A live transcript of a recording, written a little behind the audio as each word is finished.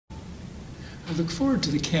I look forward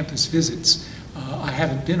to the campus visits. I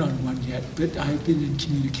haven't been on one yet, but I've been in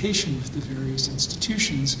communication with the various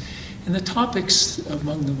institutions, and the topics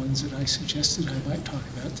among the ones that I suggested I might talk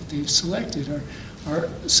about that they've selected are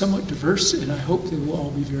somewhat diverse, and I hope they will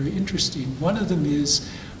all be very interesting. One of them is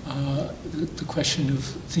the question of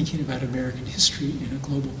thinking about American history in a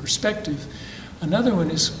global perspective. Another one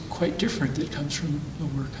is quite different, that comes from the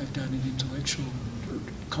work I've done in intellectual or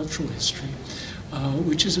cultural history,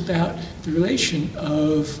 which is about the relation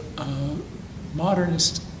of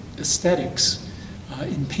modernist aesthetics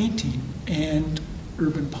in painting and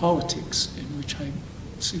urban politics, in which I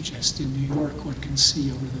suggest in New York one can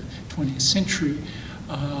see over the 20th century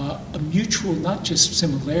a mutual, not just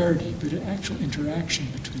similarity, but an actual interaction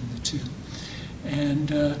between the two.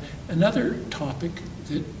 And another topic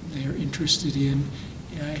that they're interested in,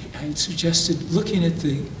 I suggested looking at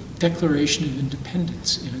the Declaration of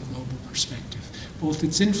Independence in a global perspective, both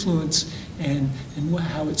its influence and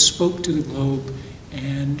how it spoke to the globe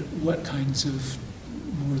and what kinds of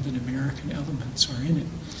more than American elements are in it.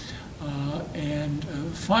 And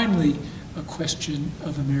finally, a question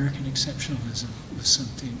of American exceptionalism was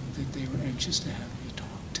something that they were anxious to have me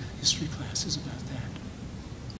talk to history classes about that.